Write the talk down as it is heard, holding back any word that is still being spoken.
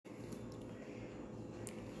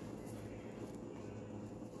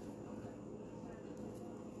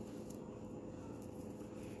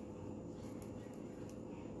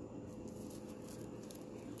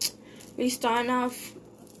Starting off,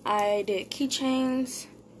 I did keychains.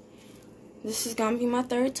 This is gonna be my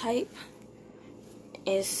third type.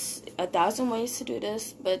 It's 1,000 ways to do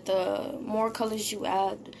this, but the more colors you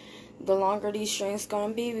add, the longer these strings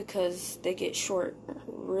gonna be because they get short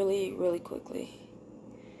really, really quickly.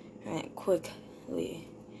 Alright, quickly.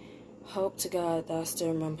 Hope to God that I still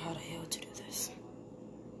remember how the hell to do this.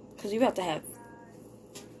 Because you have to have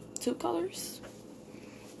 2 colors.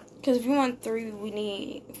 Because if you want 3, we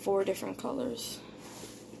need 4 different colors.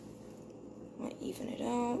 I'm gonna even it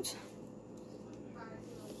out.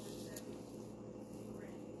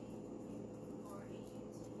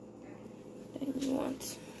 Then you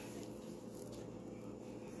want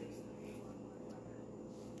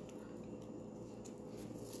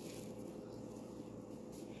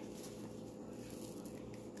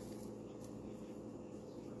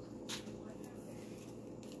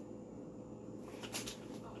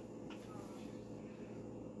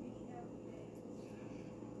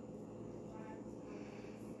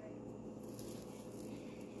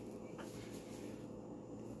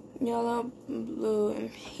yellow, blue,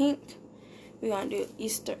 and pink. We're gonna do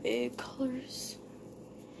Easter egg colors.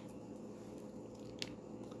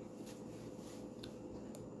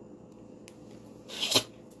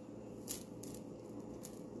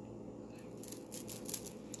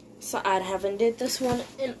 So I haven't did this one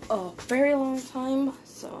in a very long time,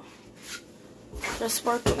 so just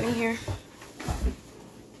work with me here.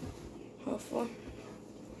 Hopefully.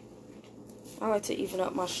 I like to even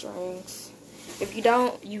up my strings. If you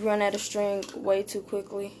don't, you run out of string way too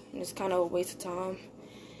quickly, and it's kind of a waste of time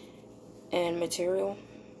and material.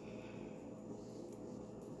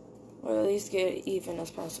 Or at least get it even as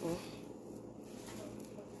possible.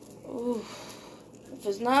 Ooh. If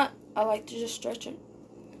it's not, I like to just stretch it.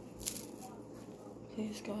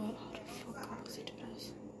 Please God, how the fuck does he do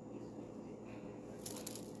this?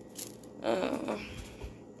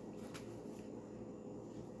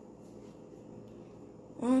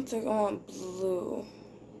 I don't think I want blue.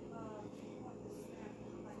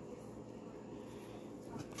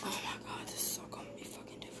 Oh my God, this is so gonna be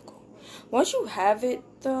fucking difficult. Once you have it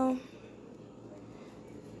though,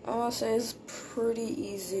 I wanna say it's pretty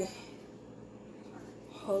easy.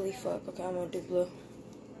 Holy fuck, okay, I'm gonna do blue.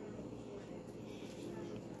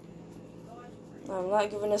 I'm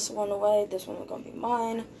not giving this one away. This one is gonna be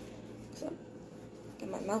mine. So,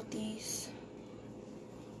 get my mouthpiece.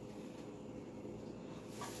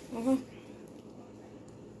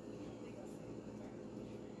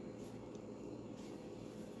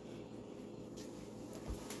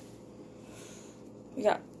 We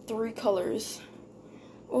got 3 colors.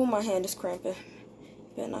 Oh, my hand is cramping. You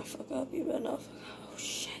better not fuck up. You better not fuck up. Oh,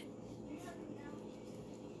 shit.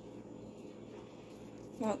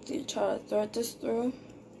 Now to try to thread this through.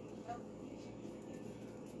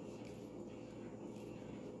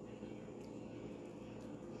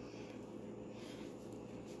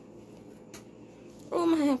 Oh,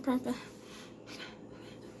 my hand cramping.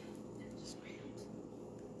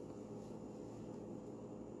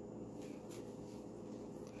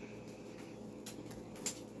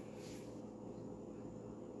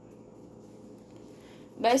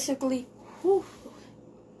 Basically,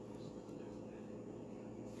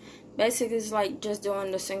 it's like just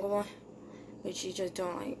doing the single one, but you just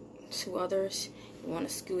doing like 2 others. You want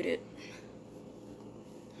to scoot it.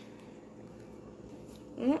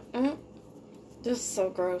 This is so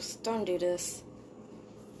gross. Don't do this.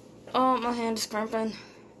 Oh, my hand is cramping.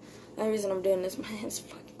 The reason I'm doing this, my hand's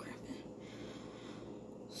fucking cramping.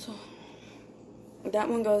 So, that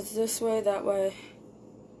one goes this way, that way.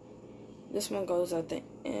 This one goes at the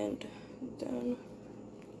end. Then,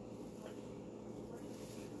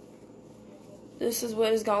 this is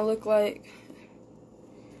what it's gonna look like.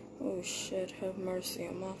 Oh shit, have mercy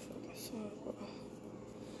on my fucking soul, bro.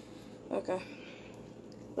 Okay.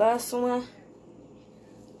 Last one.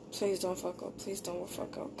 Please don't fuck up. Please don't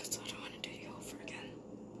fuck up, because I don't want to do you over again.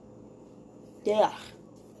 Yeah.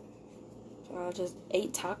 So I just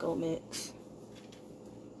ate taco mix.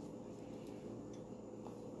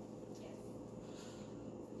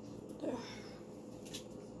 There.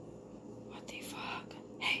 What the fuck?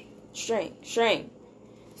 Hey, string.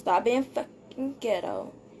 Stop being fucking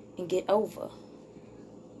ghetto and get over.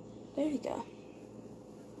 There you go.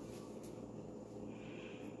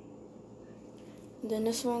 Then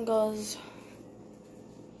this one goes.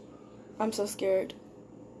 I'm so scared.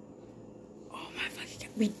 Oh my fucking God.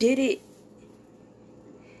 We did it.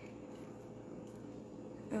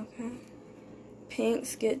 Okay.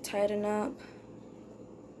 Pinks get tightened up.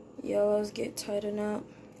 Yellows get tightened up.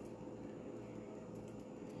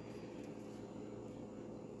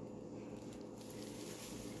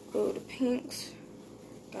 Oh, the pinks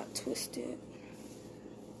got twisted.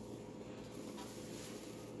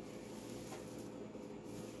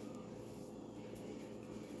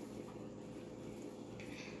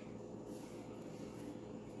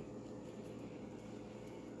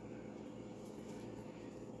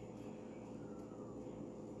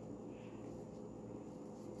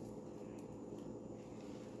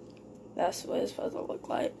 That's what it's supposed to look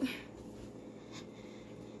like.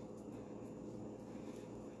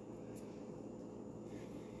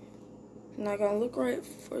 Not gonna look right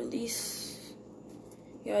for at least,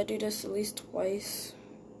 you gotta do this at least twice.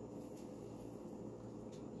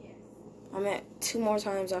 I'm at 2 more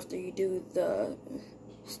times after you do the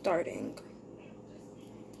starting.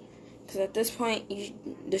 Because at this point,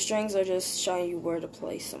 the strings are just showing you where to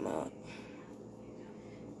place them at.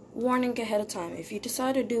 Warning ahead of time, if you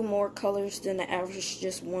decide to do more colors than the average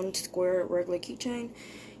just one square regular keychain,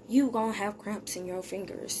 you gonna have cramps in your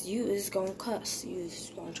fingers. You is gonna cuss. You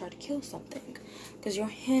is gonna try to kill something. Because your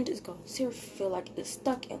hand is gonna seriously feel like it's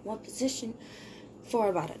stuck in one position for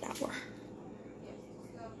about an hour.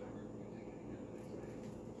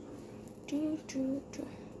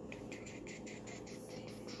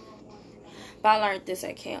 But I learned this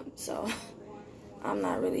at camp, so I'm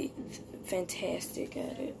not really fantastic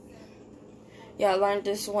at it. Yeah, I learned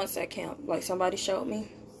this once at camp. Like, somebody showed me.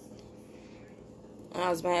 And I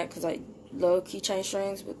was mad because I love keychain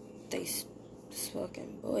strings, but they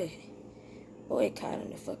fucking, boy caught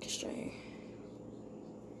in the fucking string.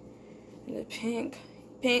 And the pink,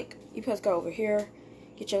 you supposed to go over here,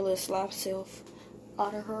 get your little slop self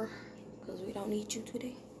out of her, because we don't need you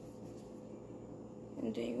today.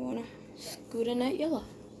 And then you want to scoot in that yellow.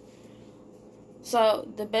 So,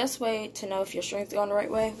 the best way to know if your string's going the right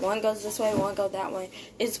way, one goes this way, one goes that way.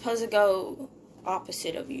 It's supposed to go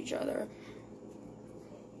opposite of each other.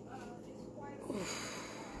 Oof.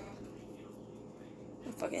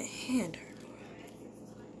 My fucking hand hurt.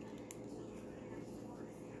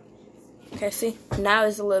 Okay, see? Now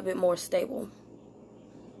it's a little bit more stable.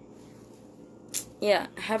 Yeah,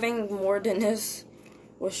 having more than this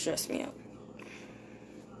will stress me out.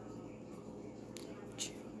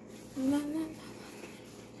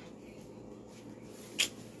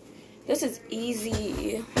 This is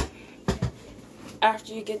easy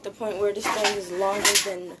after you get the point where the string is longer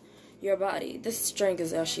than your body. This string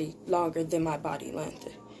is actually longer than my body length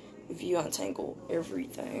if you untangle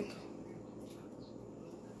everything.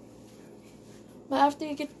 But after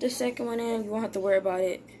you get the second one in, you won't have to worry about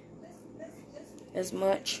it as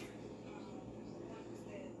much.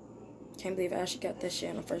 Can't believe I actually got this shit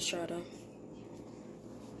on the first try though.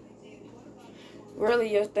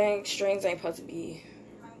 Really, your strings ain't supposed to be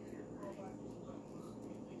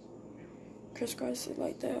crisscross it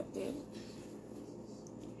like that, but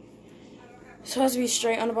it's supposed to be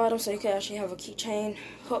straight on the bottom so you can actually have a keychain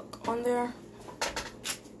hook on there.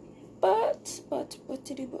 But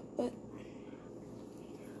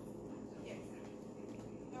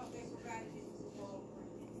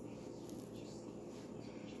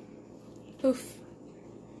poof.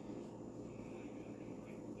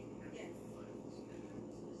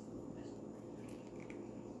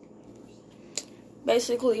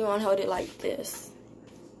 Basically, you want to hold it like this.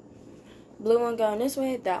 Blue one going this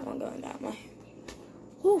way, that one going that way.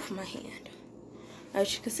 Whew, my hand.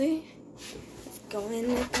 As you can see, it's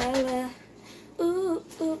going the color. Ooh,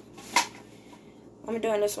 ooh. I'm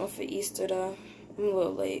doing this one for Easter though. I'm a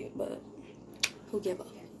little late, but who give up?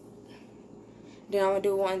 Then I'm going to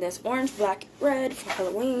do one that's orange, black, red for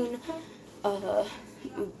Halloween.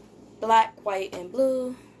 Black, white, and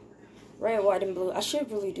blue. Red, white, and blue. I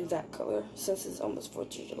should really do that color since it's almost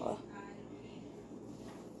 4th of July.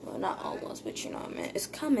 Well, not almost, but you know what I mean. It's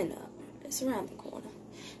coming up. It's around the corner.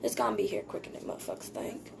 It's gonna be here quicker than motherfuckers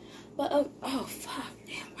think. But, oh, fuck.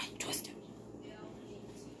 Damn, why you twisted?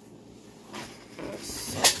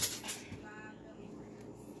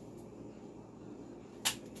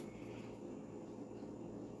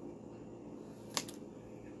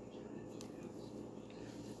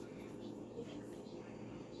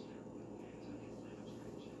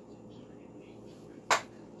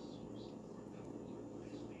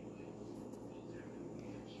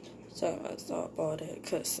 So I stop all that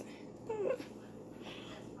cussing.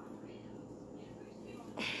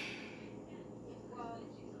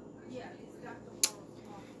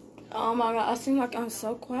 Oh my god, I seem like I'm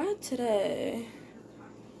so quiet today.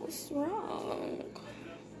 What's wrong?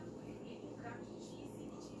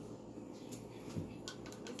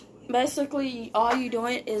 Basically, all you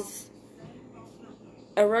doing is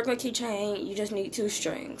a regular keychain. You just need 2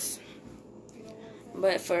 strings.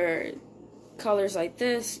 But for colors like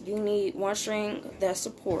this, you need 1 string that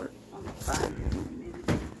support.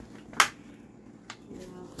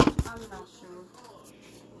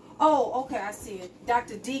 Oh, okay, I see it.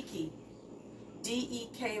 Dr. Dekey.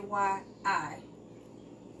 D-E-K-Y-I.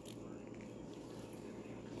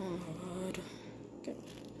 Oh my God. Okay.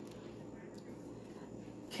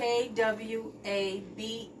 K-W-A-B-E-N-A.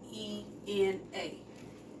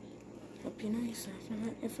 Hope you know yourself for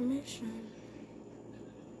that information.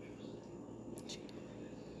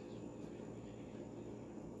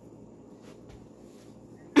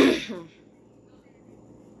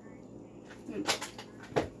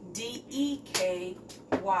 D-E-K-Y-I.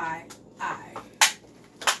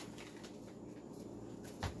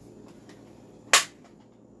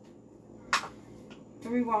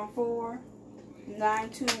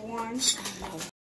 314-921.